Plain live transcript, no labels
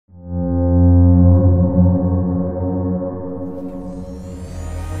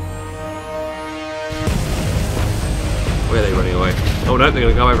Oh no, they're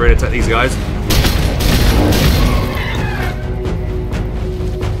gonna come over and attack these guys.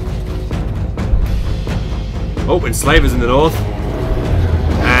 Oh, enslavers in the north.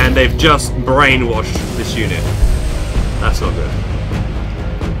 And they've just brainwashed this unit. That's not good.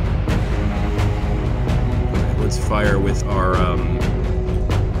 Let's fire with our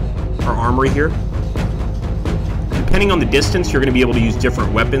armory here. Depending on the distance, you're going to be able to use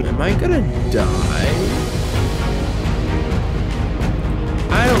different weapons. Am I gonna die?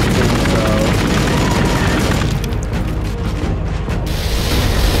 I don't think so.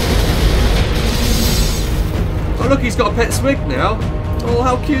 Oh look, he's got a pet squig now. Oh,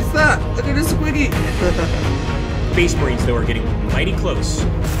 how cute's that? Look at this squiggy. Space Marines, though, are getting mighty close.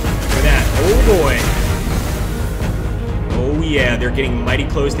 Look at that. Oh, boy. Oh, yeah, they're getting mighty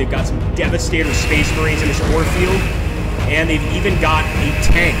close. They've got some devastator Space Marines in this ore field. And they've even got a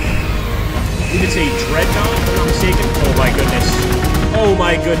tank. I believe it's a Dreadnought, if I'm not mistaken. Oh, my goodness. Oh,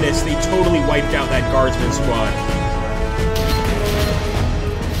 my goodness. They totally wiped out that Guardsman squad.